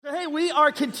we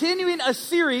are continuing a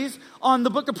series on the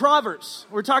book of Proverbs.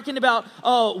 We're talking about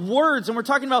words, and we're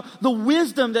talking about the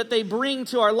wisdom that they bring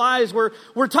to our lives.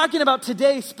 We're talking about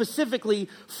today specifically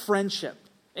friendship.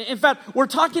 In fact, we're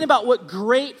talking about what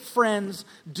great friends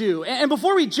do. And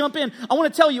before we jump in, I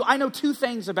want to tell you, I know two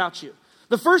things about you.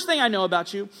 The first thing I know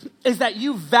about you is that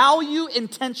you value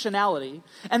intentionality.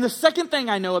 And the second thing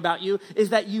I know about you is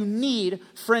that you need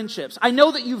friendships. I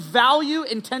know that you value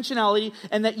intentionality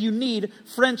and that you need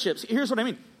friendships. Here's what I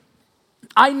mean.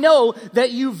 I know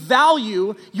that you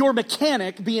value your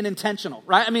mechanic being intentional,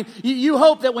 right? I mean, you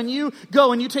hope that when you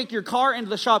go and you take your car into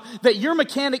the shop, that your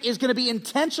mechanic is going to be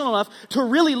intentional enough to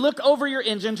really look over your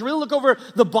engine, to really look over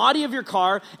the body of your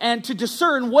car, and to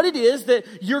discern what it is that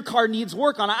your car needs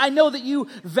work on. I know that you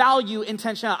value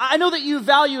intentionality. I know that you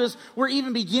value, as we're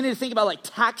even beginning to think about like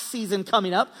tax season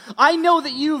coming up, I know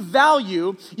that you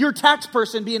value your tax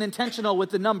person being intentional with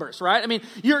the numbers, right? I mean,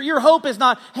 your hope is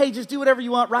not, hey, just do whatever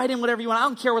you want, write in whatever you want. I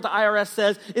don't care what the IRS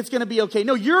says. It's going to be okay.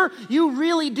 No, you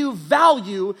really do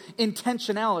value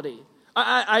intentionality.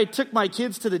 I took my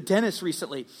kids to the dentist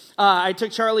recently. I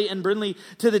took Charlie and Brindley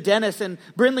to the dentist, and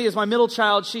Brindley is my middle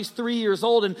child. She's 3 years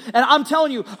old, and I'm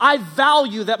telling you, I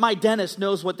value that my dentist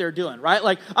knows what they're doing, right?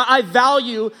 Like, I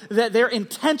value that they're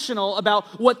intentional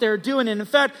about what they're doing, and in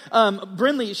fact,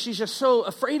 Brindley, she's just so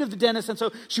afraid of the dentist, and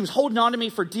so she was holding on to me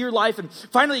for dear life, and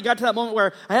finally it got to that moment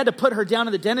where I had to put her down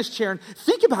in the dentist chair, and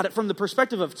think about it from the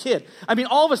perspective of a kid. I mean,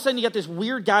 all of a sudden you got this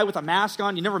weird guy with a mask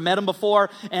on, you never met him before,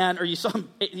 or you saw him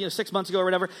 6 months ago or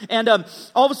whatever, and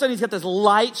all of a sudden he's got this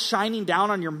light shining down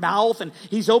on your mouth, and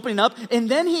he's opening up, and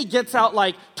then he gets out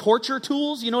like torture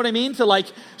tools, you know what I mean, to like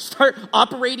start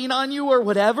operating on you or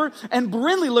whatever, and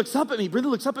Brindley looks up at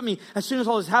me as soon as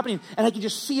all this is happening, and I can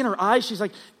just see in her eyes, she's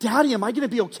like, Daddy, am I going to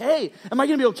be okay? Am I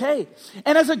going to be okay?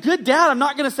 And as a good dad, I'm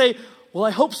not going to say, well,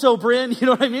 I hope so, Bryn, you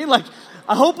know what I mean, like,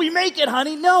 I hope we make it,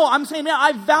 honey. No, I'm saying, man,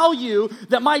 I value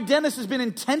that my dentist has been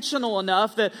intentional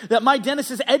enough, that my dentist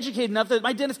is educated enough, that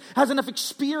my dentist has enough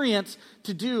experience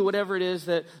to do whatever it is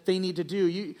that they need to do.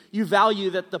 You value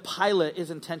that the pilot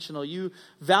is intentional. You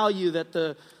value that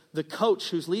the coach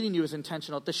who's leading you is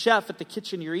intentional. The chef at the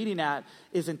kitchen you're eating at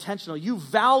is intentional. You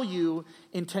value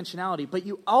intentionality, but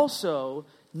you also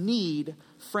need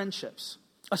friendships.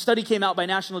 A study came out by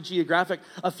National Geographic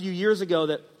a few years ago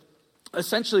that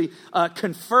essentially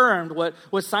confirmed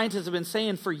what scientists have been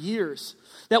saying for years.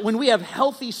 That when we have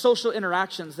healthy social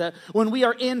interactions, that when we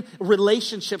are in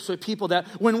relationships with people, that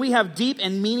when we have deep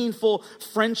and meaningful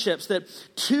friendships, that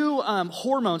two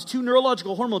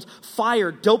neurological hormones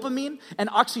fire dopamine and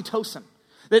oxytocin.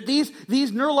 That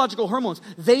these neurological hormones,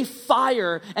 they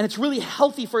fire, and it's really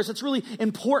healthy for us. It's really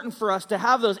important for us to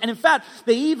have those. And in fact,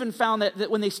 they even found that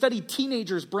when they studied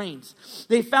teenagers' brains,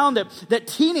 they found that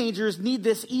teenagers need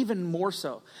this even more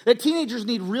so. That teenagers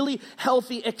need really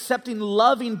healthy, accepting,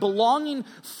 loving, belonging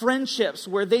friendships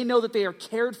where they know that they are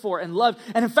cared for and loved.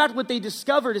 And in fact, what they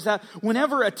discovered is that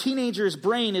whenever a teenager's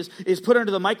brain is put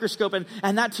under the microscope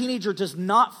and that teenager does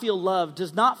not feel loved,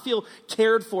 does not feel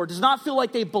cared for, does not feel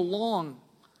like they belong,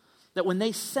 that when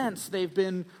they sense they've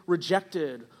been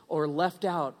rejected or left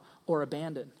out or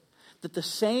abandoned, that the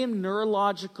same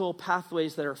neurological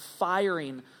pathways that are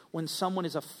firing when someone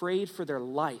is afraid for their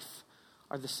life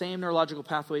are the same neurological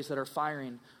pathways that are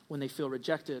firing when they feel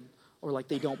rejected or like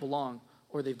they don't belong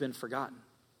or they've been forgotten.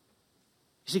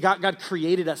 You see, God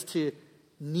created us to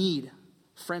need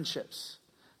friendships.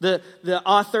 The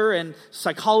author and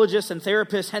psychologist and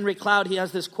therapist Henrik Cloud, he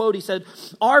has this quote. He said,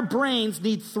 our brains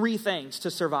need three things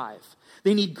to survive.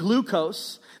 They need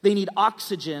glucose, they need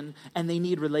oxygen, and they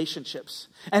need relationships.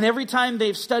 And every time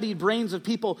they've studied brains of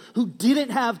people who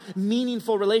didn't have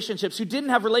meaningful relationships, who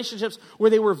didn't have relationships where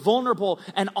they were vulnerable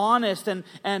and honest and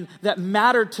that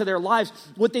mattered to their lives,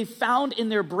 what they found in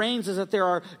their brains is that there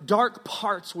are dark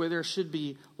parts where there should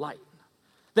be light.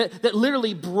 That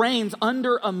literally brains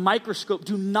under a microscope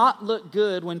do not look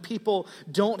good when people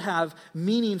don't have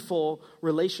meaningful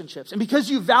relationships. And because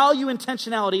you value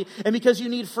intentionality and because you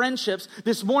need friendships,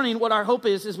 this morning what our hope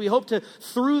is we hope to,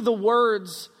 through the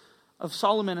words of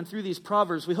Solomon and through these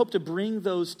Proverbs, we hope to bring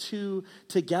those two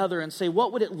together and say,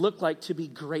 what would it look like to be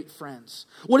great friends?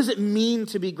 What does it mean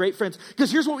to be great friends?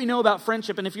 Because here's what we know about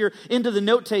friendship, and if you're into the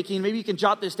note-taking, maybe you can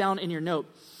jot this down in your note.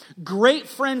 Great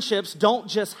friendships don't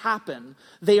just happen,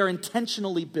 they are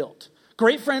intentionally built.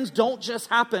 Great friends don't just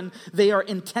happen, they are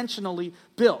intentionally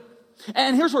built.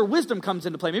 And here's where wisdom comes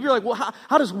into play. Maybe you're like, well,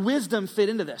 how does wisdom fit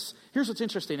into this? Here's what's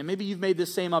interesting, and maybe you've made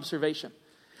this same observation.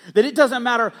 That it doesn't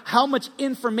matter how much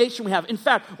information we have. In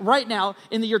fact, right now,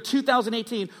 in the year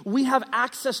 2018, we have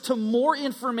access to more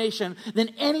information than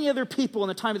any other people in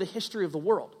the time of the history of the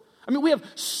world. I mean, we have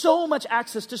so much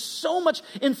access to so much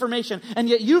information, and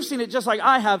yet you've seen it just like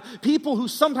I have. People who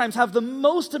sometimes have the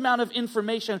most amount of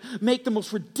information make the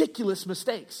most ridiculous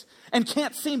mistakes and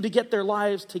can't seem to get their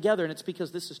lives together, and it's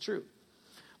because this is true.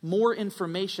 More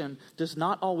information does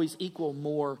not always equal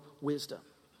more wisdom.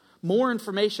 More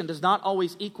information does not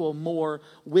always equal more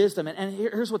wisdom. And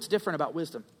here's what's different about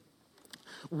wisdom.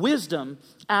 Wisdom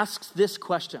asks this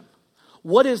question: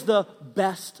 what is the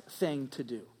best thing to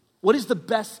do? What is the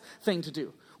best thing to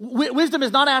do? Wisdom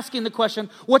is not asking the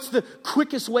question, what's the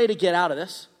quickest way to get out of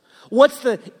this? What's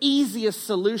the easiest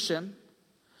solution?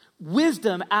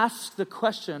 Wisdom asks the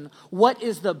question, what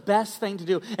is the best thing to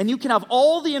do? And you can have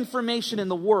all the information in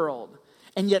the world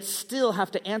and yet still have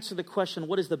to answer the question,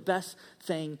 what is the best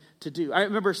thing to do? I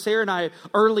remember Sarah and I,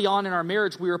 early on in our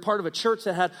marriage, we were part of a church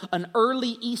that had an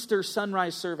early Easter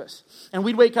sunrise service. And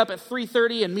we'd wake up at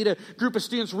 3:30 and meet a group of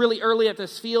students really early at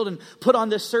this field and put on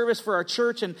this service for our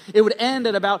church. And it would end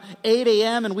at about 8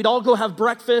 a.m. and we'd all go have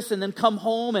breakfast and then come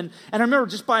home. And I remember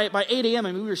just by 8 a.m.,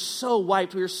 I mean, we were so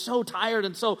wiped. We were so tired.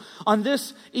 And so on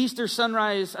this Easter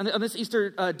sunrise, on this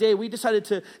Easter day, we decided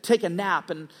to take a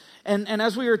nap. And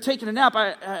as we were taking a nap,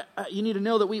 you need to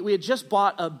know that we had just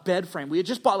bought a bed frame. We had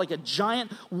just bought like a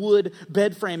giant wood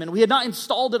bed frame, and we had not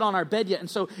installed it on our bed yet. And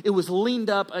so it was leaned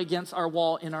up against our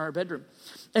wall in our bedroom.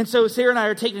 And so Sarah and I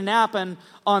are taking a nap, and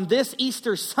on this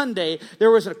Easter Sunday, there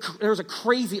was a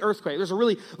crazy earthquake. There was a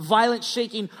really violent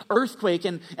shaking earthquake.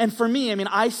 And for me, I mean,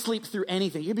 I sleep through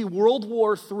anything. It could be World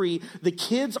War III. The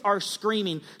kids are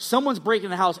screaming. Someone's breaking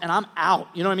the house, and I'm out.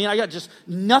 You know what I mean? I got just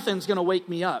nothing's going to wake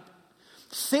me up.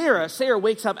 Sarah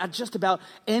wakes up at just about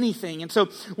anything. And so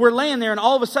we're laying there, and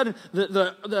all of a sudden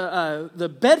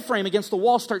the bed frame against the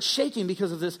wall starts shaking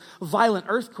because of this violent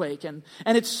earthquake. And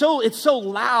it's so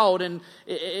loud and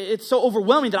it's so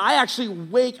overwhelming that I actually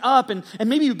wake up, and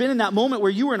maybe you've been in that moment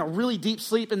where you were in a really deep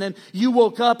sleep and then you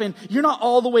woke up and you're not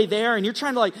all the way there and you're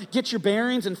trying to like get your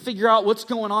bearings and figure out what's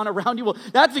going on around you. Well,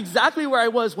 that's exactly where I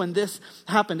was when this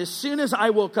happened. As soon as I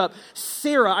woke up,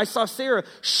 I saw Sarah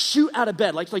shoot out of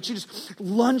bed. Like she just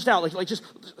lunged out, like just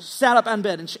sat up on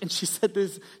bed, and she said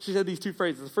this. She said these two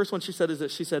phrases. The first one she said is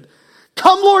this. She said,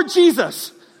 "Come, Lord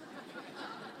Jesus."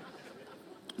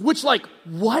 Which, like,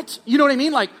 what? You know what I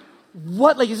mean? Like,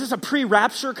 what? Like, is this a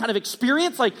pre-rapture kind of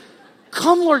experience? Like,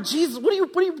 come, Lord Jesus.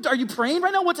 Are you praying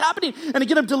right now? What's happening? And I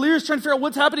get up delirious trying to figure out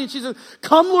what's happening. And she says,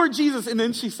 "Come, Lord Jesus." And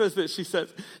then she says this.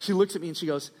 She looks at me and she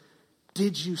goes,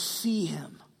 "Did you see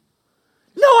him?"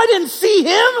 No, I didn't see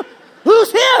him.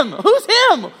 Who's him? Who's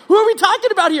him? Who are we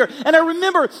talking about here? And I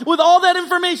remember with all that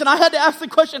information, I had to ask the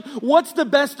question, what's the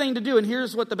best thing to do? And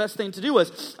here's what the best thing to do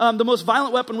was. The most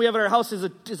violent weapon we have at our house is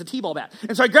a T-ball bat.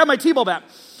 And so I grabbed my T-ball bat,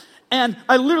 and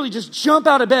I literally just jump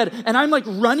out of bed, and I'm like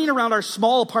running around our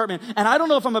small apartment, and I don't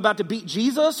know if I'm about to beat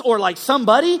Jesus or like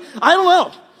somebody. I don't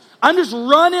know. I'm just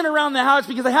running around the house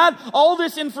because I had all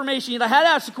this information, and I had to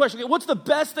ask the question, okay, what's the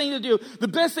best thing to do? The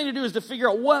best thing to do is to figure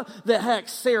out what the heck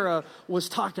Sarah was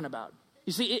talking about.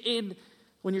 You see,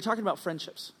 when you're talking about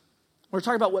friendships, we're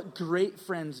talking about what great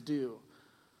friends do.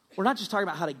 We're not just talking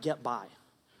about how to get by.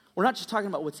 We're not just talking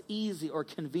about what's easy or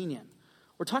convenient.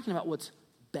 We're talking about what's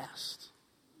best.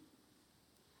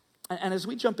 And as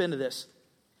we jump into this,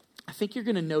 I think you're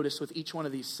going to notice with each one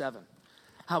of these 7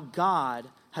 how God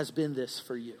has been this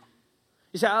for you.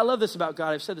 You say, I love this about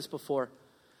God. I've said this before.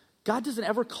 God doesn't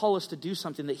ever call us to do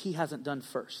something that he hasn't done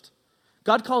first.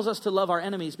 God calls us to love our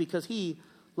enemies because he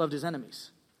loved his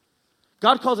enemies.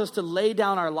 God calls us to lay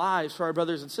down our lives for our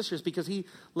brothers and sisters because he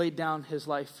laid down his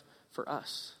life for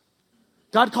us.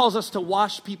 God calls us to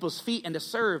wash people's feet and to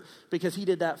serve because he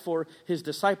did that for his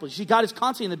disciples. You see, God is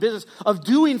constantly in the business of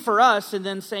doing for us and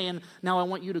then saying, now I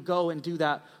want you to go and do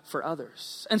that for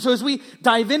others. And so as we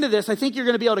dive into this, I think you're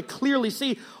going to be able to clearly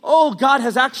see, oh, God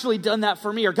has actually done that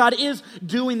for me, or God is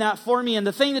doing that for me. And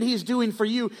the thing that he's doing for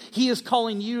you, he is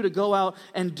calling you to go out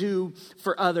and do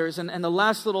for others. And the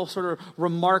last little sort of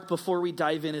remark before we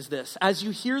dive in is this. As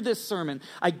you hear this sermon,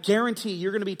 I guarantee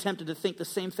you're going to be tempted to think the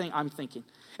same thing I'm thinking.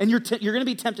 And you're going to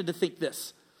be tempted to think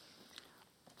this.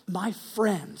 My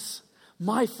friends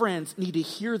need to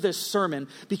hear this sermon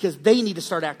because they need to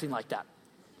start acting like that.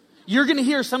 You're going to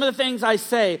hear some of the things I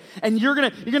say, and you're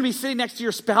going to be sitting next to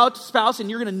your spouse, and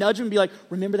you're going to nudge them and be like,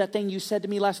 remember that thing you said to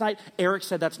me last night? Eric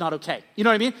said that's not okay. You know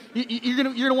what I mean? You're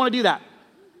going to want to do that.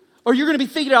 Or you're going to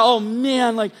be thinking, oh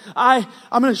man, like I'm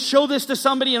going to show this to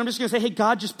somebody, and I'm just going to say, hey,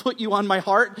 God just put you on my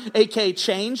heart, aka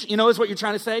change, is what you're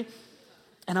trying to say.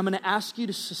 And I'm going to ask you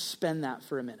to suspend that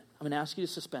for a minute. I'm going to ask you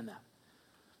to suspend that.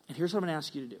 And here's what I'm going to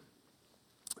ask you to do.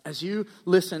 As you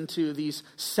listen to these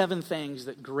 7 things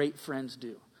that great friends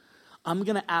do, I'm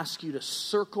going to ask you to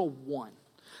circle one.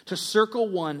 to circle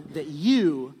one that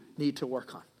you need to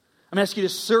work on. I'm going to ask you to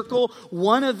circle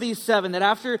one of these 7 that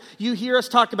after you hear us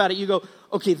talk about it, you go,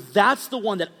 okay, that's the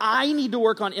one that I need to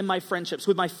work on in my friendships,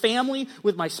 with my family,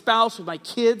 with my spouse, with my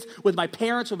kids, with my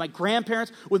parents, with my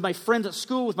grandparents, with my friends at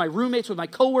school, with my roommates, with my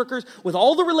coworkers, with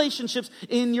all the relationships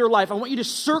in your life. I want you to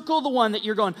circle the one that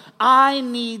you're going, I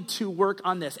need to work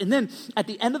on this. And then at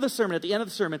the end of the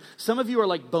sermon, some of you are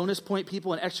like bonus point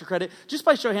people and extra credit. Just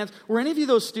by show of hands, were any of you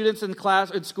those students in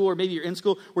class, in school, or maybe you're in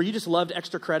school, where you just loved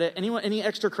extra credit? Anyone, any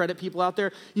extra credit people out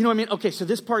there? You know what I mean? Okay, so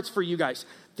this part's for you guys.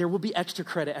 There will be extra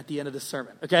credit at the end of the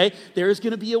sermon, okay? There is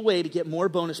going to be a way to get more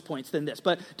bonus points than this.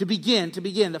 But to begin,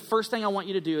 the first thing I want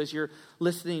you to do as you're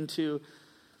listening to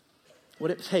what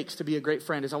it takes to be a great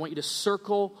friend is I want you to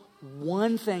circle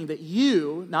one thing that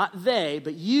you, not they,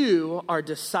 but you are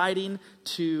deciding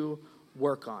to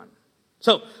work on.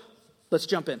 So, let's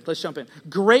jump in.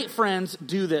 Great friends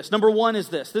do this. Number 1 is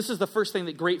this. This is the first thing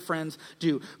that great friends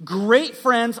do. Great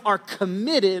friends are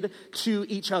committed to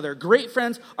each other. Great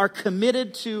friends are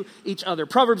committed to each other.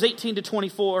 Proverbs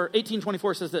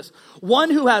 18:24 says this.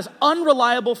 One who has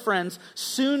unreliable friends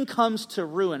soon comes to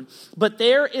ruin, but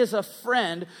there is a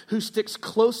friend who sticks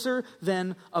closer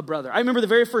than a brother. I remember the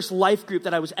very first life group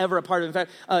that I was ever a part of. In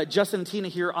fact, Justin and Tina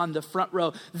here on the front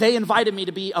row, they invited me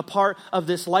to be a part of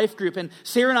this life group. And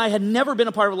Sarah and I had never been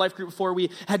a part of a life group before. We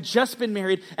had just been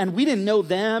married, and we didn't know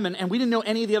them, and we didn't know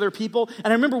any of the other people. And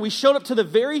I remember we showed up to the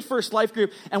very first life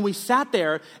group, and we sat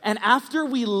there, and after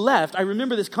we left, I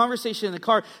remember this conversation in the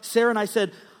car. Sarah and I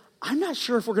said, I'm not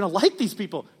sure if we're going to like these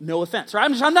people. No offense, right?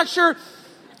 I'm not sure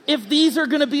if these are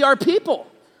going to be our people.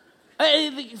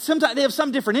 Sometimes they have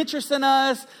some different interests than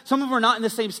us. Some of them are not in the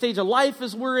same stage of life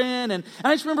as we're in. And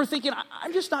I just remember thinking,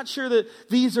 I'm just not sure that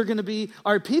these are going to be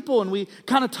our people. And we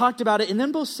kind of talked about it. And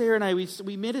then both Sarah and I,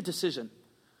 we made a decision.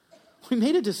 We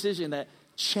made a decision that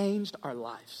changed our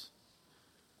lives.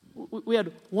 We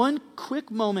had one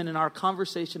quick moment in our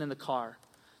conversation in the car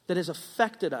that has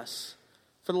affected us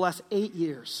for the last 8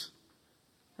 years.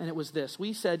 And it was this.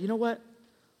 We said, you know what?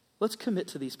 Let's commit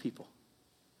to these people.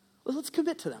 Let's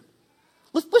commit to them.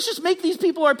 Let's just make these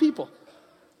people our people.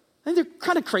 I think they're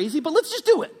kind of crazy, but let's just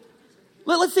do it.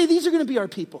 Let's say these are going to be our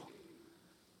people.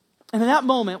 And in that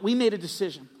moment, we made a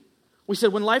decision. We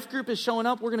said, when life group is showing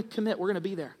up, we're going to commit. We're going to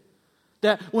be there.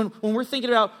 That when we're thinking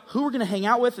about who we're going to hang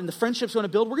out with and the friendships we're going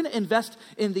to build, we're going to invest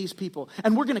in these people.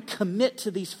 And we're going to commit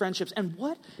to these friendships. And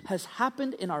what has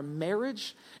happened in our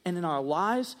marriage and in our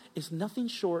lives is nothing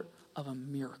short of a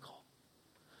miracle.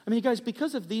 I mean, you guys,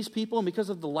 because of these people and because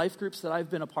of the life groups that I've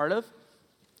been a part of,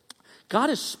 God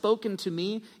has spoken to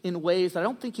me in ways that I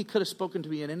don't think he could have spoken to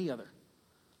me in any other.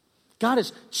 God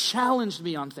has challenged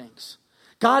me on things.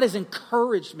 God has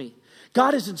encouraged me.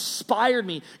 God has inspired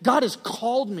me. God has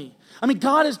called me. I mean,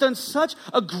 God has done such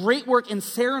a great work in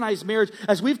Sarah and I's marriage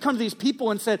as we've come to these people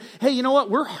and said, hey, you know what?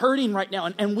 We're hurting right now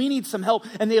and we need some help.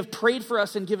 And they have prayed for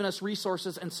us and given us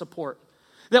resources and support.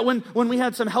 That when we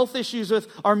had some health issues with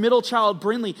our middle child,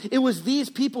 Brinley, it was these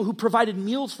people who provided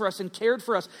meals for us and cared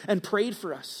for us and prayed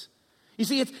for us. You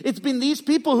see, it's been these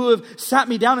people who have sat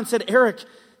me down and said, Eric,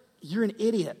 you're an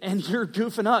idiot and you're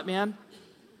goofing up, man.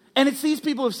 And it's these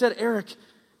people who have said, Eric,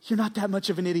 you're not that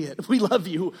much of an idiot. We love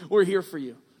you. We're here for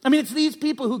you. I mean, it's these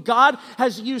people who God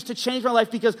has used to change my life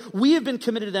because we have been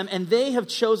committed to them and they have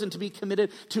chosen to be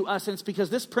committed to us. And it's because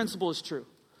this principle is true.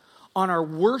 On our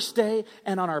worst day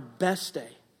and on our best day,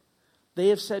 they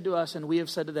have said to us and we have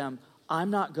said to them,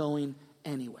 I'm not going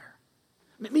anywhere.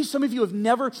 Maybe some of you have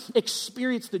never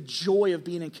experienced the joy of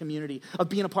being in community, of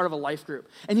being a part of a life group.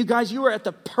 And you guys, you are at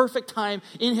the perfect time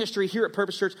in history here at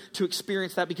Purpose Church to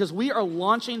experience that because we are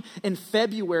launching in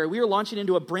February. We are launching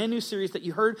into a brand new series that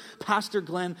you heard Pastor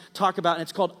Glenn talk about, and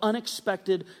it's called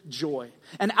Unexpected Joy.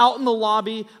 And out in the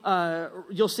lobby,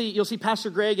 you'll see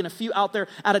Pastor Greg and a few out there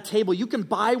at a table. You can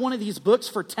buy one of these books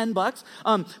for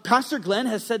 $10. Pastor Glenn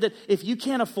has said that if you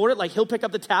can't afford it, like he'll pick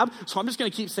up the tab. So I'm just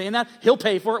going to keep saying that. He'll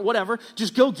pay for it, whatever.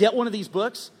 Just go get one of these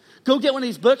books. Go get one of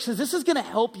these books because this is going to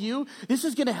help you. This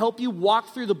is going to help you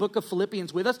walk through the book of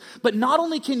Philippians with us. But not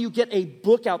only can you get a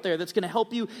book out there that's going to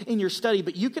help you in your study,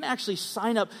 but you can actually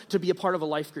sign up to be a part of a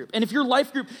life group. And if your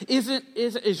life group is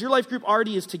your life group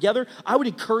already is together, I would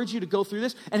encourage you to go through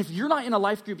this. And if you're not in a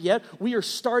life group yet, we are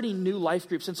starting new life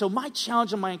groups. And so my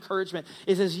challenge and my encouragement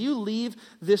is as you leave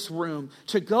this room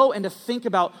to go and to think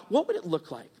about what would it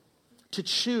look like to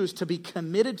choose to be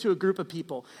committed to a group of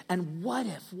people. And what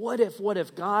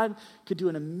if God could do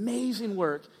an amazing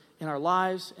work in our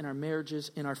lives, in our marriages,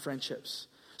 in our friendships.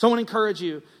 So I want to encourage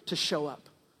you to show up.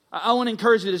 I want to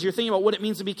encourage you that as you're thinking about what it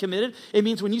means to be committed, it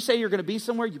means when you say you're going to be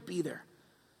somewhere, you be there.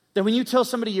 That when you tell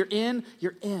somebody you're in,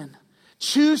 you're in.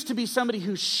 Choose to be somebody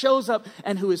who shows up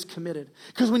and who is committed.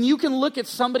 Because when you can look at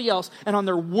somebody else and on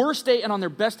their worst day and on their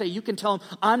best day, you can tell them,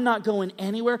 I'm not going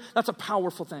anywhere. That's a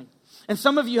powerful thing. And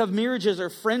some of you have marriages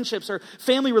or friendships or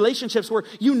family relationships where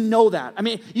you know that. I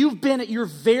mean, you've been at your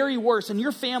very worst, and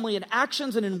your family in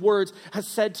actions and in words has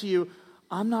said to you,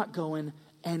 I'm not going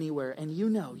anywhere. And you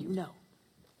know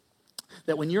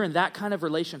that when you're in that kind of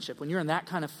relationship, when you're in that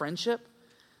kind of friendship,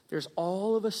 there's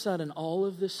all of a sudden all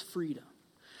of this freedom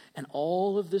and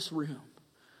all of this room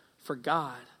for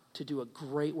God to do a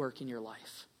great work in your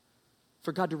life,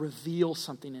 for God to reveal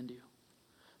something into you,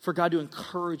 for God to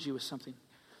encourage you with something,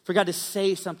 for God to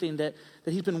say something that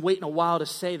he's been waiting a while to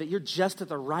say, that you're just at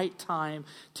the right time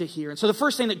to hear. And so the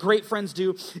first thing that great friends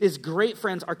do is great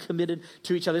friends are committed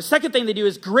to each other. The second thing they do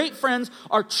is great friends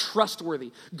are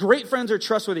trustworthy. Great friends are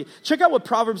trustworthy. Check out what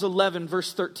Proverbs 11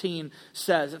 verse 13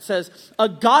 says. It says, a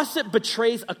gossip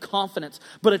betrays a confidence,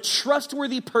 but a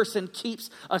trustworthy person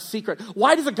keeps a secret.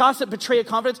 Why does a gossip betray a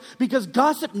confidence? Because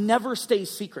gossip never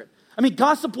stays secret. I mean,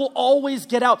 gossip will always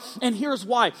get out. And here's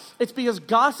why. It's because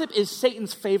gossip is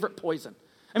Satan's favorite poison.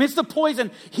 I mean, it's the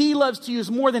poison he loves to use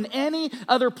more than any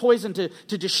other poison to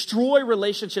destroy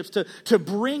relationships, to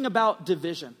bring about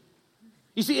division.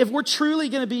 You see, if we're truly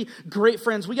going to be great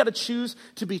friends, we got to choose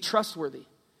to be trustworthy.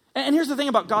 And here's the thing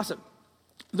about gossip.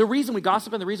 The reason we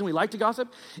gossip and the reason we like to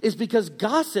gossip is because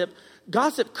gossip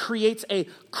creates a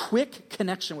quick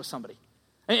connection with somebody.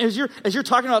 As you're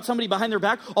talking about somebody behind their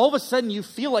back, all of a sudden you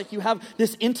feel like you have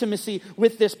this intimacy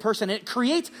with this person. It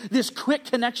creates this quick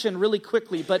connection really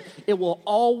quickly, but it will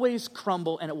always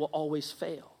crumble and it will always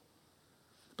fail.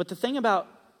 But the thing about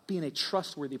being a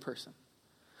trustworthy person,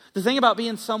 the thing about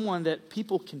being someone that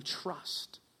people can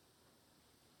trust,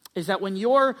 is that when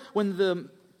the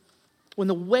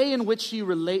way in which you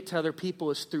relate to other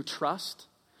people is through trust,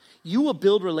 you will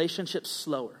build relationships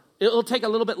slower. It'll take a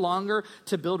little bit longer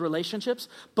to build relationships,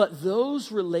 but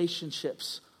those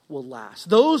relationships will last.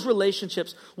 Those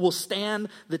relationships will stand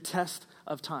the test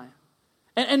of time.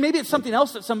 And maybe it's something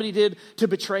else that somebody did to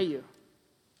betray you.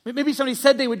 Maybe somebody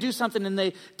said they would do something and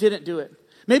they didn't do it.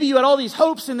 Maybe you had all these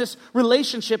hopes in this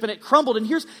relationship and it crumbled. And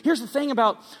here's the thing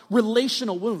about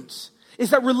relational wounds,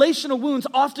 is that relational wounds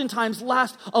oftentimes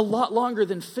last a lot longer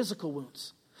than physical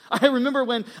wounds. I remember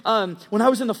when I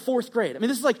was in the fourth grade. I mean,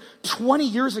 this is like 21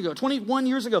 years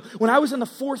ago, when I was in the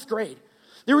fourth grade.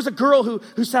 There was a girl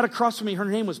who sat across from me. Her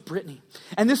name was Brittany.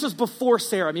 And this was before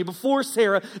Sarah. I mean, before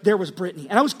Sarah, there was Brittany.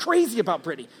 And I was crazy about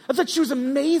Brittany. I thought she was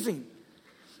amazing.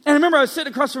 And I remember I was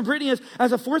sitting across from Brittany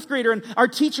as a fourth grader, and our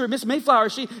teacher, Miss Mayflower,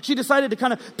 she decided to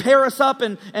kind of pair us up,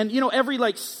 and every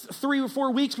like 3 or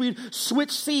 4 weeks we'd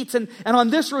switch seats, and on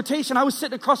this rotation I was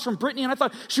sitting across from Brittany, and I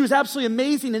thought she was absolutely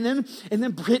amazing, and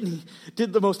then Brittany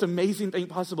did the most amazing thing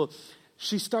possible.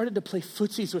 She started to play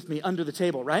footsies with me under the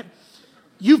table, right?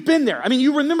 You've been there. I mean,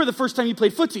 you remember the first time you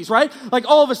played footsies, right? Like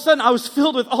all of a sudden I was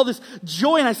filled with all this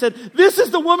joy, and I said, this is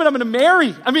the woman I'm going to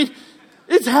marry. I mean,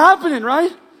 it's happening,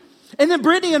 right? And then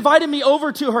Brittany invited me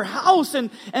over to her house, and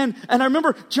I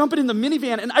remember jumping in the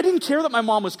minivan, and I didn't care that my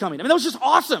mom was coming. I mean, that was just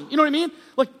awesome. You know what I mean?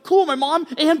 Like, cool, my mom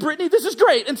and Brittany, this is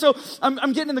great. And so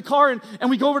I'm getting in the car, and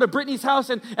we go over to Brittany's house,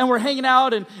 and we're hanging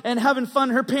out and having fun.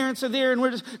 Her parents are there, and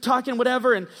we're just talking,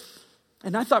 whatever. And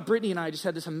I thought Brittany and I just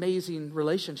had this amazing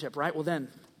relationship, right? Well, then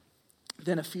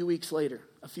a few weeks later,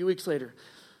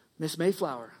 Miss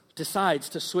Mayflower decides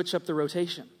to switch up the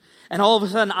rotation. And all of a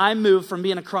sudden, I moved from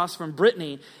being across from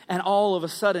Brittany, and all of a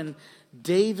sudden,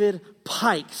 David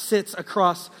Pike sits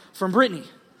across from Brittany.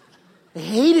 I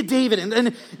hated David,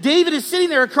 and David is sitting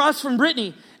there across from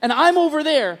Brittany, and I'm over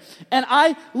there, and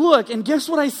I look, and guess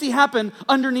what I see happen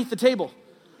underneath the table?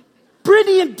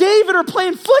 Brittany and David are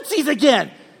playing footsies again.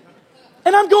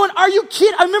 And I'm going, are you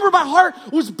kidding? I remember my heart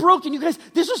was broken. You guys,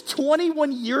 this was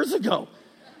 21 years ago.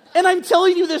 And I'm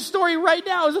telling you this story right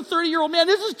now as a 30-year-old man.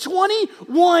 This is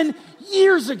 21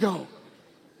 years ago.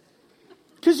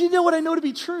 Because you know what I know to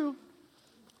be true?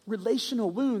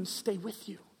 Relational wounds stay with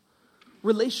you.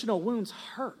 Relational wounds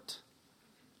hurt.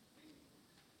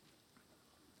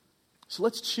 So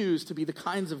let's choose to be the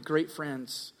kinds of great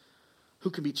friends who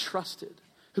can be trusted,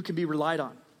 who can be relied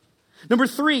on. Number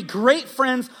 3, great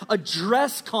friends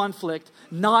address conflict,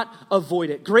 not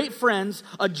avoid it. Great friends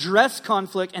address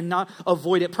conflict and not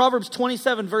avoid it. Proverbs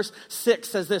 27 verse 6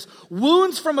 says this: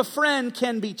 wounds from a friend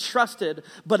can be trusted,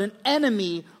 but an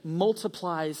enemy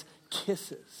multiplies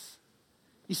kisses.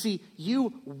 You see,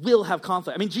 you will have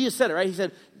conflict. I mean, Jesus said it, right? He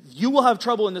said, you will have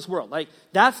trouble in this world. Like,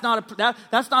 that's not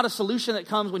a solution that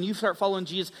comes when you start following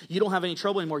Jesus. You don't have any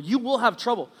trouble anymore. You will have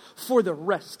trouble for the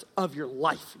rest of your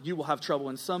life. You will have trouble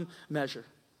in some measure.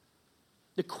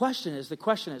 The question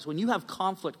is, when you have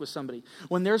conflict with somebody,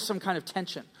 when there's some kind of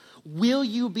tension, will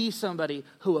you be somebody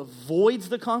who avoids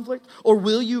the conflict, or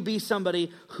will you be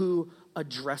somebody who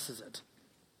addresses it?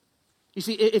 You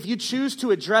see, if you choose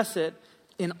to address it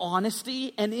in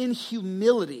honesty and in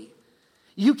humility,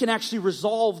 you can actually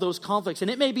resolve those conflicts. And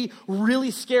it may be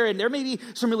really scary, and there may be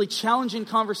some really challenging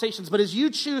conversations, but as you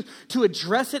choose to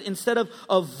address it instead of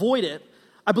avoid it,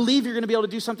 I believe you're going to be able to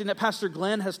do something that Pastor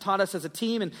Glenn has taught us as a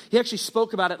team, and he actually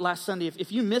spoke about it last Sunday.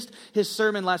 If you missed his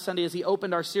sermon last Sunday as he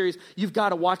opened our series, you've got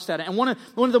to watch that. And one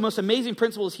of the most amazing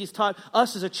principles he's taught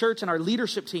us as a church and our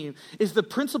leadership team is the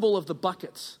principle of the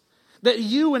buckets. That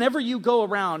you, whenever you go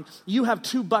around, you have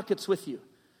two buckets with you.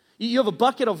 You have a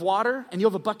bucket of water and you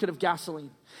have a bucket of gasoline.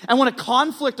 And when a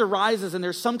conflict arises and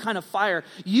there's some kind of fire,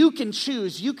 you can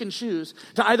choose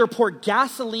to either pour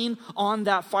gasoline on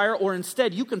that fire, or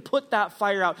instead you can put that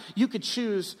fire out. You could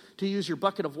choose to use your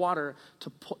bucket of water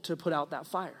to put out that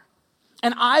fire.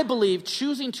 And I believe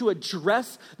choosing to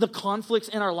address the conflicts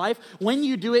in our life, when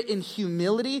you do it in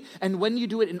humility and when you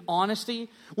do it in honesty,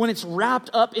 when it's wrapped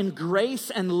up in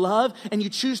grace and love, and you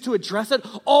choose to address it,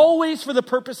 always for the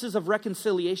purposes of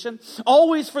reconciliation,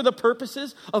 always for the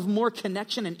purposes of more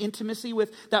connection and intimacy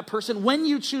with that person, when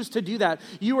you choose to do that,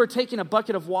 you are taking a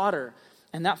bucket of water,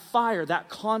 and that fire, that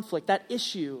conflict, that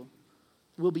issue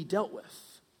will be dealt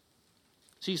with.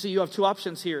 So you see, you have two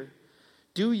options here.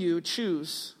 Do you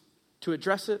choose to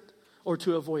address it or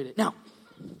to avoid it? Now,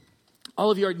 all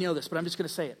of you already know this, but I'm just going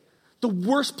to say it. The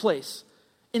worst place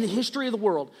in the history of the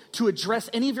world to address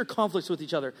any of your conflicts with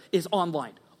each other is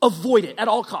online. Avoid it at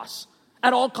all costs.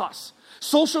 At all costs.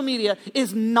 Social media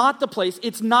is not the place,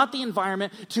 it's not the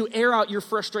environment to air out your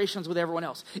frustrations with everyone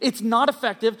else. It's not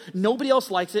effective. Nobody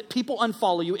else likes it. People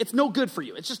unfollow you. It's no good for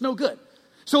you. It's just no good.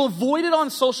 So avoid it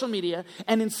on social media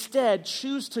and instead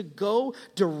choose to go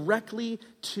directly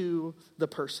to the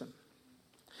person.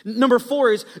 Number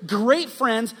 4 is great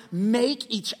friends make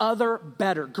each other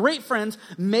better. Great friends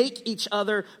make each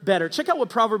other better. Check out what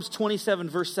Proverbs 27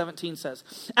 verse 17 says.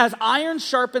 As iron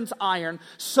sharpens iron,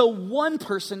 so one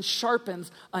person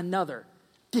sharpens another.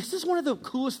 This is one of the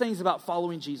coolest things about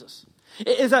following Jesus.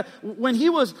 Is that when he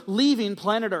was leaving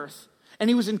planet Earth and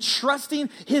he was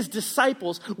entrusting his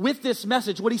disciples with this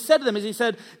message, what he said to them is he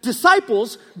said,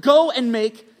 disciples, go and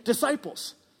make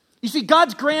disciples. You see,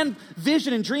 God's grand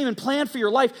vision and dream and plan for your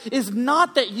life is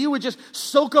not that you would just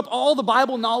soak up all the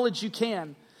Bible knowledge you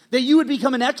can, that you would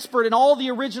become an expert in all the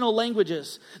original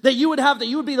languages, that you would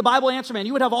be the Bible answer man,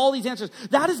 you would have all these answers.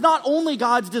 That is not only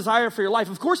God's desire for your life.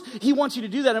 Of course, he wants you to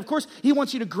do that. And of course, he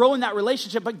wants you to grow in that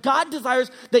relationship. But God desires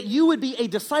that you would be a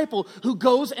disciple who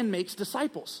goes and makes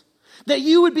disciples. That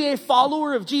you would be a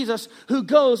follower of Jesus who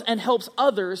goes and helps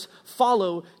others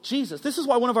follow Jesus. This is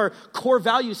why one of our core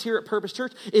values here at Purpose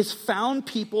Church is found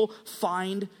people,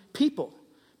 find people.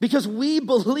 Because we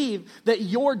believe that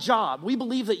your job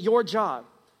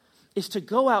is to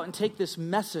go out and take this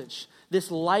message, this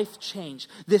life change,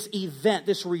 this event,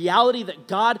 this reality that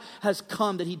God has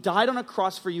come, that he died on a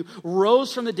cross for you,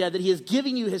 rose from the dead, that he is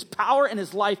giving you his power and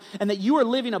his life, and that you are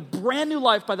living a brand new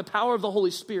life by the power of the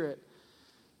Holy Spirit.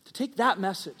 To take that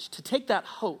message, to take that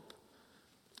hope,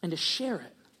 and to share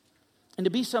it, and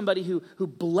to be somebody who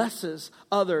blesses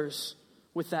others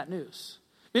with that news.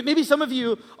 Maybe some of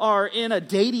you are in a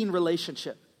dating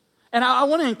relationship. And I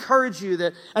want to encourage you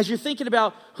that as you're thinking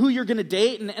about who you're going to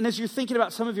date, and as you're thinking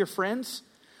about some of your friends,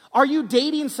 are you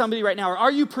dating somebody right now, or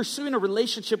are you pursuing a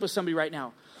relationship with somebody right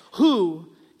now? Who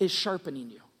is sharpening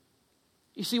you?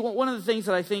 You see, one of the things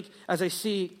that I think, as I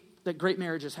see that great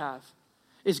marriages have,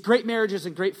 is great marriages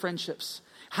and great friendships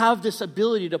have this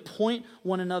ability to point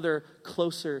one another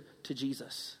closer to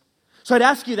Jesus. So I'd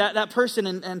ask you that person,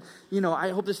 and you know, I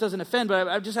hope this doesn't offend, but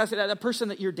I'd just ask that person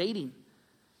that you're dating,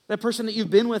 that person that you've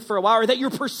been with for a while, or that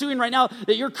you're pursuing right now,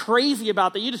 that you're crazy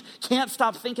about, that you just can't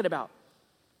stop thinking about.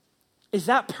 Is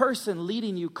that person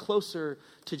leading you closer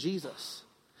to Jesus?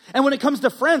 And when it comes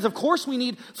to friends, of course we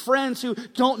need friends who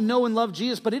don't know and love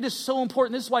Jesus, but it is so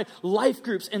important. This is why life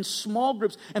groups and small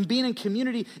groups and being in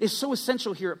community is so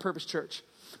essential here at Purpose Church.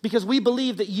 Because we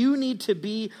believe that you need to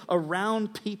be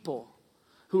around people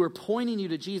who are pointing you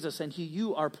to Jesus and who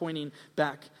you are pointing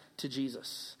back to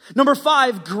Jesus. Number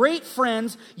 5, great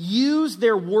friends use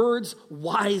their words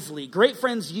wisely. Great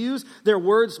friends use their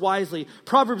words wisely.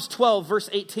 Proverbs 12 verse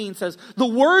 18 says, the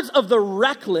words of the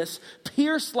reckless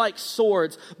pierce like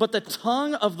swords, but the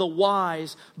tongue of the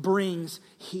wise brings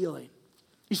healing.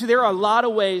 You see, there are a lot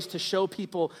of ways to show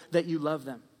people that you love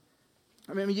them.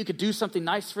 I mean, you could do something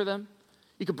nice for them.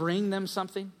 You could bring them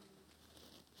something.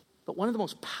 But one of the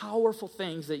most powerful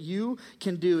things that you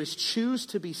can do is choose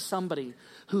to be somebody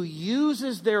who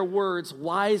uses their words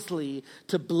wisely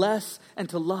to bless and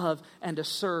to love and to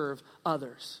serve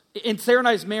others. In Sarah and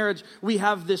I's marriage, we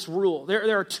have this rule.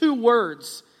 There are two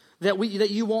words that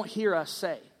you won't hear us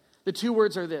say. The two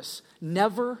words are this: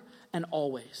 never and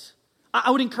always. I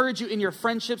would encourage you in your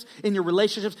friendships, in your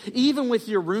relationships, even with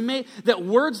your roommate, that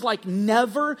words like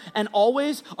never and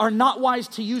always are not wise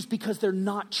to use because they're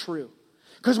not true.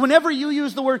 Because whenever you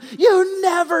use the word, you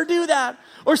never do that,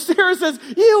 or Sarah says,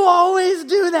 you always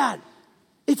do that,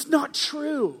 it's not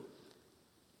true.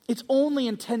 It's only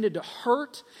intended to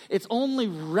hurt, it's only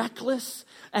reckless,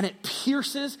 and it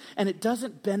pierces, and it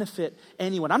doesn't benefit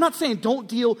anyone. I'm not saying don't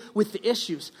deal with the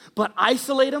issues, but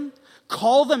isolate them,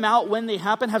 call them out when they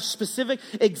happen, have specific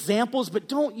examples, but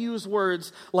don't use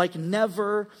words like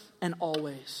never and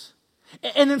always.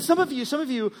 And then some of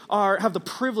you have the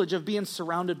privilege of being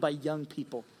surrounded by young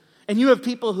people. And you have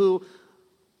people who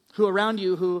around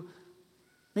you who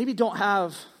maybe don't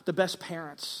have the best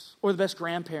parents or the best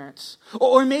grandparents.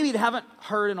 Or maybe they haven't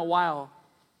heard in a while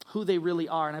who they really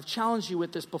are. And I've challenged you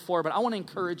with this before, but I want to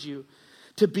encourage you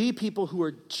to be people who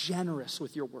are generous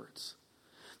with your words.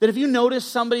 That if you notice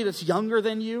somebody that's younger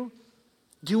than you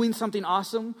doing something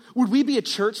awesome, would we be a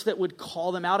church that would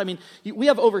call them out? I mean, we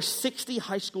have over 60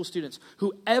 high school students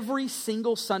who every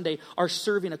single Sunday are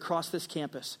serving across this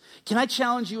campus. Can I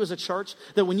challenge you as a church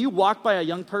that when you walk by a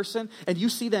young person and you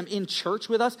see them in church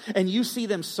with us and you see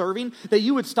them serving, that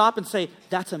you would stop and say,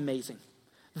 that's amazing.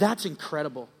 That's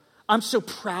incredible. I'm so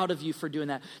proud of you for doing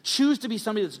that. Choose to be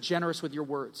somebody that's generous with your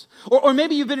words. Or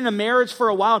maybe you've been in a marriage for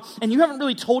a while and you haven't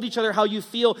really told each other how you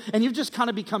feel and you've just kind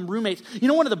of become roommates. You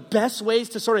know, one of the best ways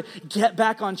to sort of get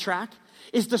back on track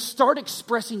is to start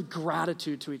expressing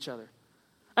gratitude to each other.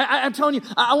 I'm telling you,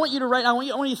 I want you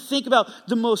to think about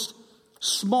the most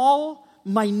small,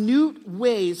 minute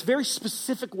ways, very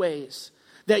specific ways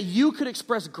that you could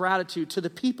express gratitude to the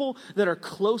people that are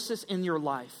closest in your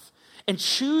life. And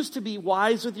choose to be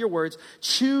wise with your words.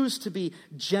 Choose to be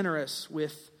generous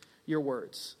with your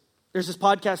words. There's this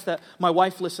podcast that my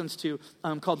wife listens to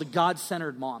called The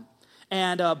God-Centered Mom.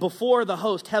 And before the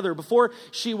host, Heather, before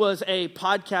she was a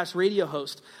podcast radio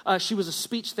host, she was a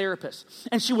speech therapist.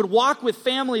 And she would walk with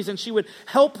families and she would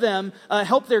help them,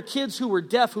 help their kids who were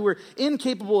deaf, who were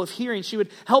incapable of hearing. She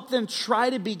would help them try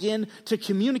to begin to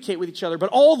communicate with each other. But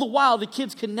all the while, the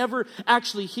kids could never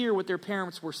actually hear what their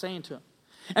parents were saying to them.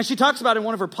 And she talks about in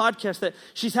one of her podcasts that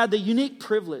she's had the unique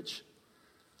privilege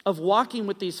of walking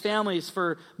with these families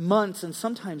for months and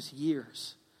sometimes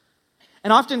years.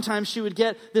 And oftentimes she would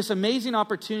get this amazing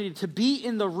opportunity to be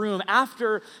in the room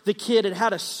after the kid had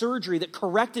had a surgery that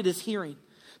corrected his hearing,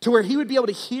 to where he would be able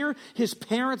to hear his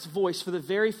parents' voice for the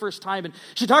very first time. And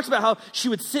she talks about how she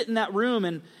would sit in that room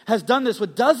and has done this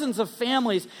with dozens of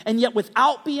families, and yet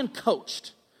without being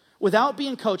coached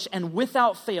and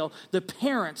without fail, the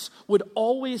parents would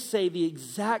always say the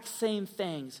exact same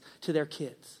things to their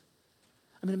kids.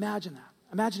 I mean, imagine that.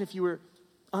 Imagine if you were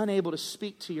unable to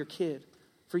speak to your kid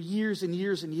for years and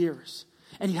years and years,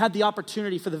 and you had the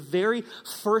opportunity for the very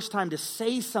first time to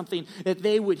say something that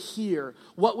they would hear.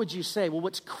 What would you say? Well,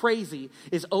 what's crazy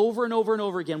is over and over and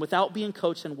over again, without being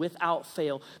coached and without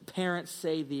fail, parents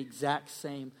say the exact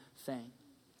same thing.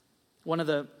 One of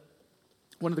the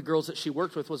girls that she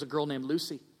worked with was a girl named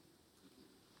Lucy.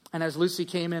 And as Lucy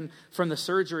came in from the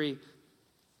surgery,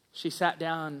 she sat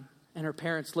down and her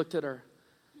parents looked at her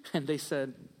and they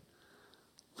said,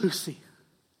 Lucy,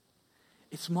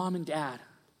 it's Mom and Dad.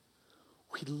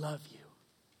 We love you.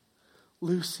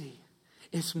 Lucy,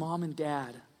 it's Mom and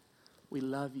Dad. We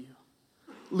love you.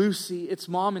 Lucy, it's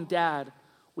Mom and Dad.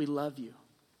 We love you.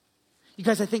 You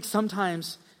guys, I think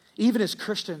sometimes, even as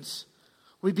Christians,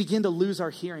 we begin to lose our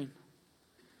hearing.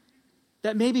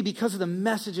 That maybe because of the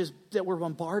messages that we're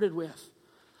bombarded with,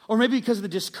 or maybe because of the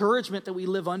discouragement that we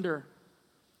live under,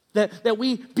 that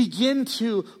we begin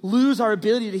to lose our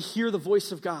ability to hear the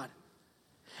voice of God.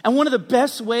 And one of the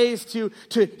best ways to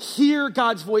hear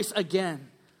God's voice again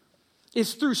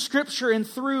is through Scripture and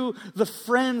through the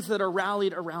friends that are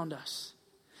rallied around us.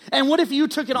 And what if you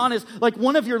took it on as like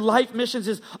one of your life missions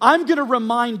is, I'm going to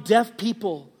remind deaf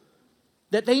people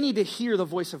that they need to hear the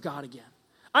voice of God again.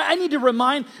 I need to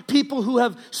remind people who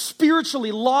have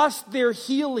spiritually lost their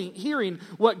hearing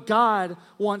what God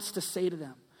wants to say to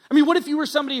them. I mean, what if you were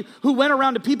somebody who went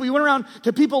around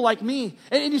to people like me,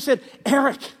 and you said,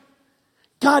 Eric,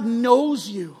 God knows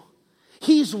you.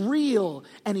 He's real,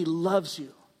 and He loves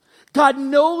you. God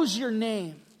knows your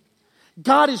name.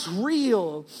 God is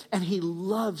real, and He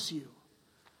loves you.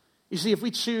 You see, if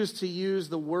we choose to use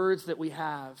the words that we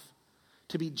have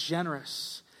to be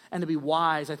generous and to be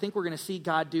wise, I think we're going to see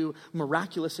God do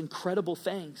miraculous, incredible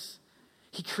things.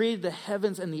 He created the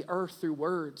heavens and the earth through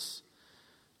words,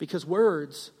 because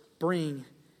words bring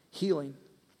healing.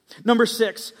 Number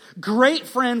 6, great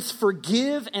friends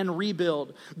forgive and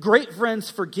rebuild. Great friends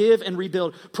forgive and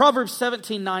rebuild. Proverbs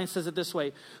 17:9 says it this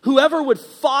way: whoever would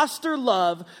foster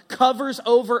love covers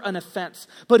over an offense,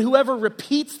 but whoever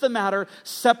repeats the matter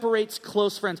separates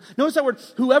close friends. Notice that word,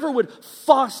 whoever would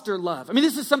foster love. I mean,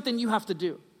 this is something you have to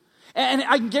do. And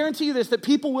I can guarantee you this, that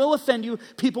people will offend you,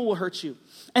 people will hurt you.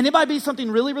 And it might be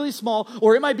something really, really small,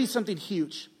 or it might be something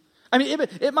huge. I mean,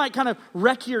 it might kind of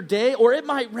wreck your day, or it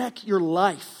might wreck your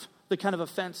life, the kind of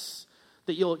offense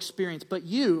that you'll experience. But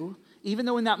you, even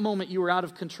though in that moment you were out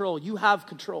of control, you have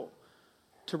control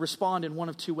to respond in one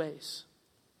of two ways.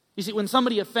 You see, when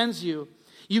somebody offends you,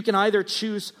 you can either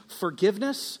choose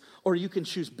forgiveness or you can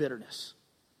choose bitterness.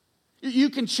 You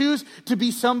can choose to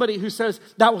be somebody who says,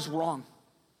 that was wrong.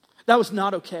 That was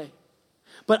not okay.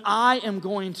 But I am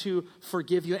going to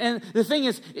forgive you. And the thing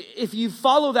is, if you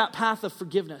follow that path of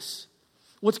forgiveness,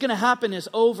 what's going to happen is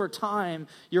over time,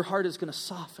 your heart is going to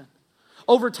soften.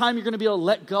 Over time, you're going to be able to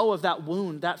let go of that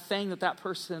wound, that thing that that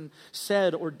person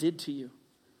said or did to you.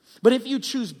 But if you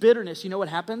choose bitterness, you know what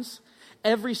happens?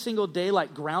 Every single day,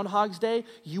 like Groundhog's Day,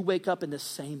 you wake up in the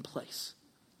same place.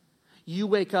 You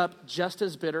wake up just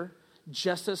as bitter,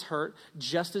 just as hurt,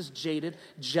 just as jaded,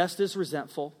 just as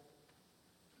resentful.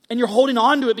 And you're holding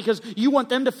on to it because you want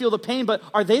them to feel the pain, but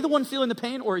are they the one feeling the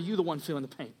pain, or are you the one feeling the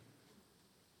pain?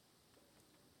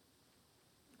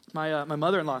 My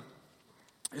mother-in-law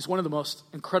is one of the most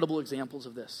incredible examples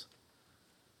of this.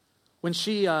 When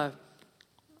she,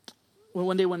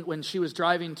 one day when she was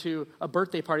driving to a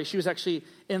birthday party, she was actually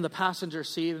in the passenger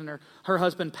seat, and her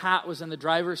husband Pat was in the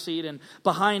driver's seat, and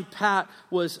behind Pat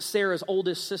was Sarah's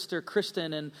oldest sister,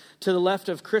 Kristen, and to the left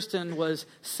of Kristen was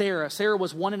Sarah. Sarah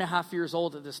was 1.5 years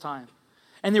old at this time.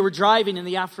 And they were driving in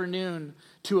the afternoon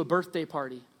to a birthday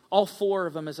party, all 4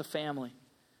 of them as a family.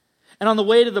 And on the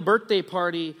way to the birthday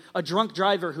party, a drunk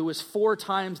driver who was 4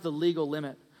 times the legal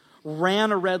limit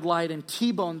ran a red light and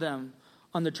T-boned them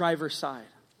on the driver's side.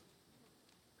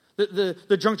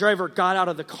 The drunk driver got out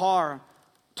of the car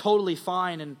totally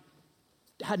fine and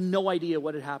had no idea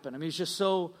what had happened. I mean, he was just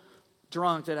so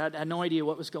drunk that had no idea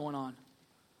what was going on.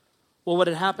 Well, what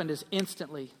had happened is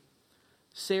instantly,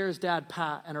 Sarah's dad,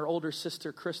 Pat, and her older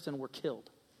sister, Kristen, were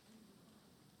killed.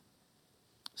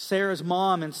 Sarah's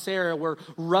mom and Sarah were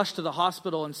rushed to the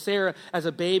hospital, and Sarah, as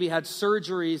a baby, had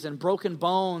surgeries and broken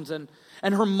bones, and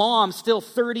her mom, still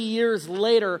 30 years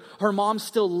later, her mom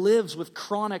still lives with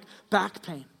chronic back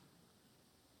pain.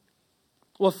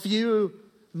 Well, a few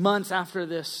months after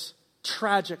this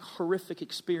tragic, horrific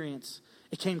experience,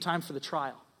 it came time for the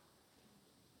trial.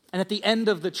 And at the end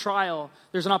of the trial,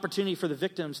 there's an opportunity for the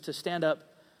victims to stand up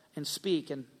and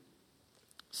speak. And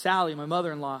Sally, my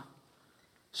mother-in-law,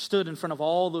 stood in front of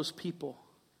all those people.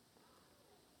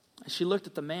 And she looked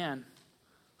at the man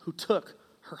who took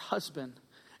her husband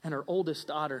and her oldest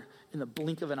daughter in the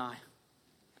blink of an eye.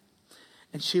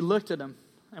 And she looked at him,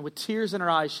 and with tears in her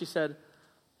eyes, she said,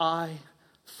 I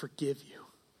forgive you.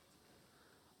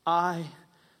 I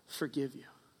forgive you.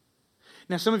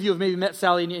 Now, some of you have maybe met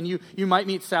Sally, and you might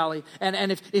meet Sally.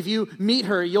 And if you meet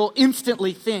her, you'll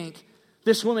instantly think,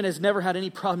 this woman has never had any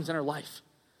problems in her life.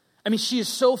 I mean, she is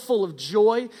so full of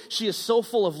joy. She is so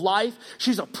full of life.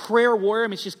 She's a prayer warrior. I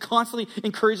mean, she's constantly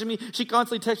encouraging me. She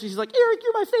constantly texts me. She's like, Eric,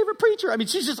 you're my favorite preacher. I mean,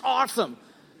 she's just awesome.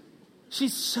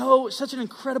 She's such an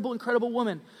incredible, incredible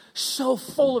woman. So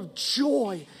full of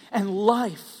joy and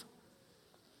life.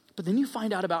 But then you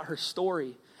find out about her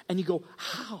story, and you go,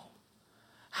 how?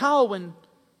 How when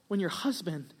your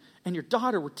husband and your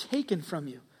daughter were taken from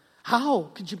you?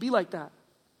 How could you be like that?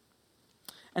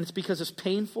 And it's because as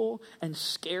painful and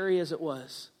scary as it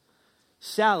was,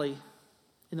 Sally,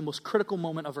 in the most critical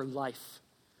moment of her life,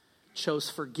 chose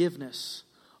forgiveness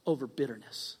over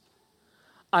bitterness.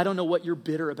 I don't know what you're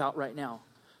bitter about right now,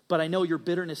 but I know your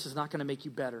bitterness is not going to make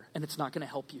you better, and it's not going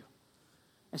to help you.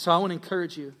 And so I want to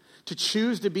encourage you to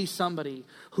choose to be somebody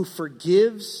who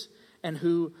forgives and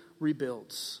who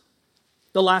rebuilds.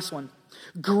 The last one.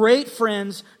 Great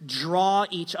friends draw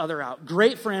each other out.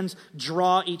 Great friends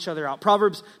draw each other out.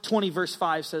 Proverbs 20 verse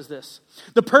 5 says this.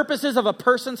 The purposes of a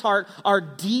person's heart are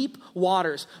deep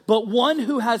waters, but one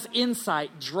who has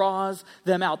insight draws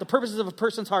them out. The purposes of a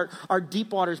person's heart are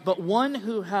deep waters, but one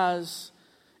who has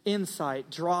insight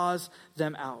draws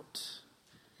them out.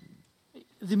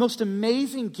 The most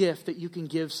amazing gift that you can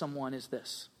give someone is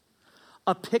this.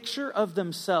 A picture of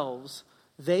themselves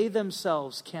they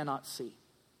themselves cannot see.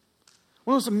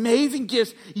 One of those amazing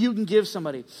gifts you can give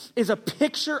somebody is a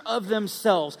picture of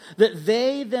themselves that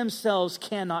they themselves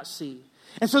cannot see.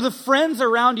 And so the friends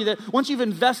around you that once you've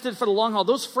invested for the long haul,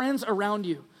 those friends around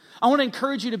you, I want to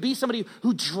encourage you to be somebody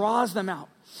who draws them out.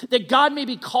 That God may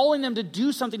be calling them to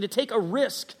do something, to take a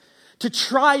risk, to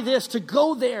try this, to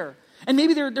go there. And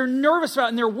maybe they're nervous about it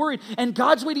and they're worried. And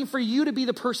God's waiting for you to be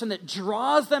the person that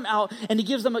draws them out and to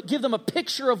give them a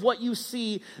picture of what you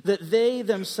see that they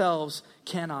themselves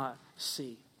cannot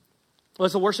see. Well,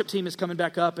 as the worship team is coming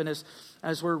back up and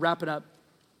as we're wrapping up,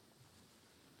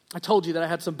 I told you that I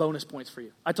had some bonus points for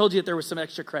you. I told you that there was some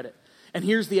extra credit. And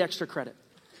here's the extra credit.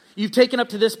 You've taken up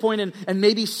to this point and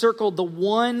maybe circled the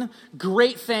one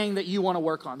great thing that you want to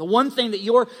work on, the one thing that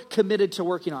you're committed to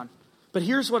working on. But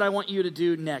here's what I want you to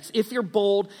do next. If you're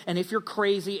bold and if you're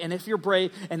crazy and if you're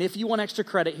brave and if you want extra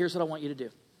credit, here's what I want you to do.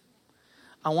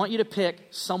 I want you to pick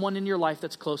someone in your life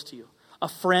that's close to you. A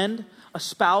friend, a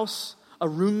spouse, a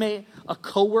roommate, a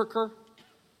coworker.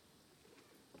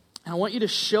 And I want you to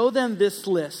show them this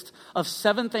list of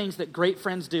 7 things that great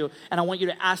friends do. And I want you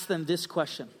to ask them this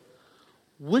question.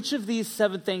 Which of these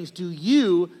 7 things do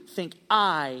you think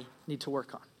I need to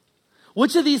work on?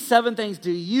 Which of these 7 things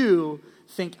do you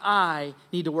think I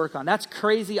need to work on? That's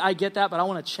crazy, I get that, but I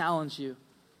want to challenge you.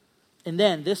 And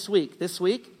then this week, that's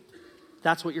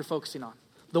what you're focusing on.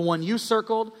 The one you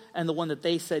circled and the one that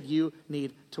they said you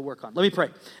need to work on. Let me pray.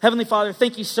 Heavenly Father,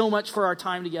 thank you so much for our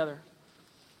time together.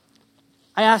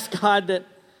 I ask God that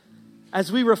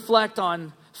as we reflect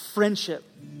on friendship,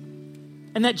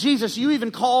 and that Jesus, you even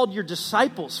called your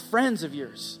disciples friends of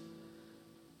yours.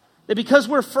 That because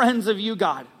we're friends of you,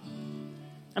 God,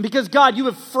 and because, God, you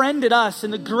have friended us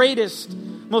in the greatest,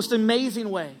 most amazing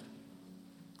way,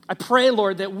 I pray,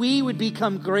 Lord, that we would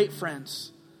become great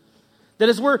friends. That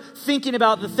as we're thinking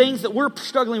about the things that we're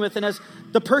struggling with, and as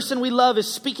the person we love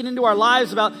is speaking into our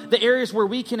lives about the areas where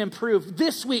we can improve,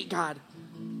 this week, God,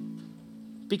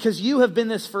 because you have been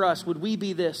this for us, would we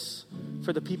be this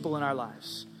for the people in our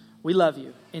lives? We love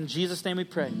you. In Jesus' name we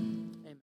pray.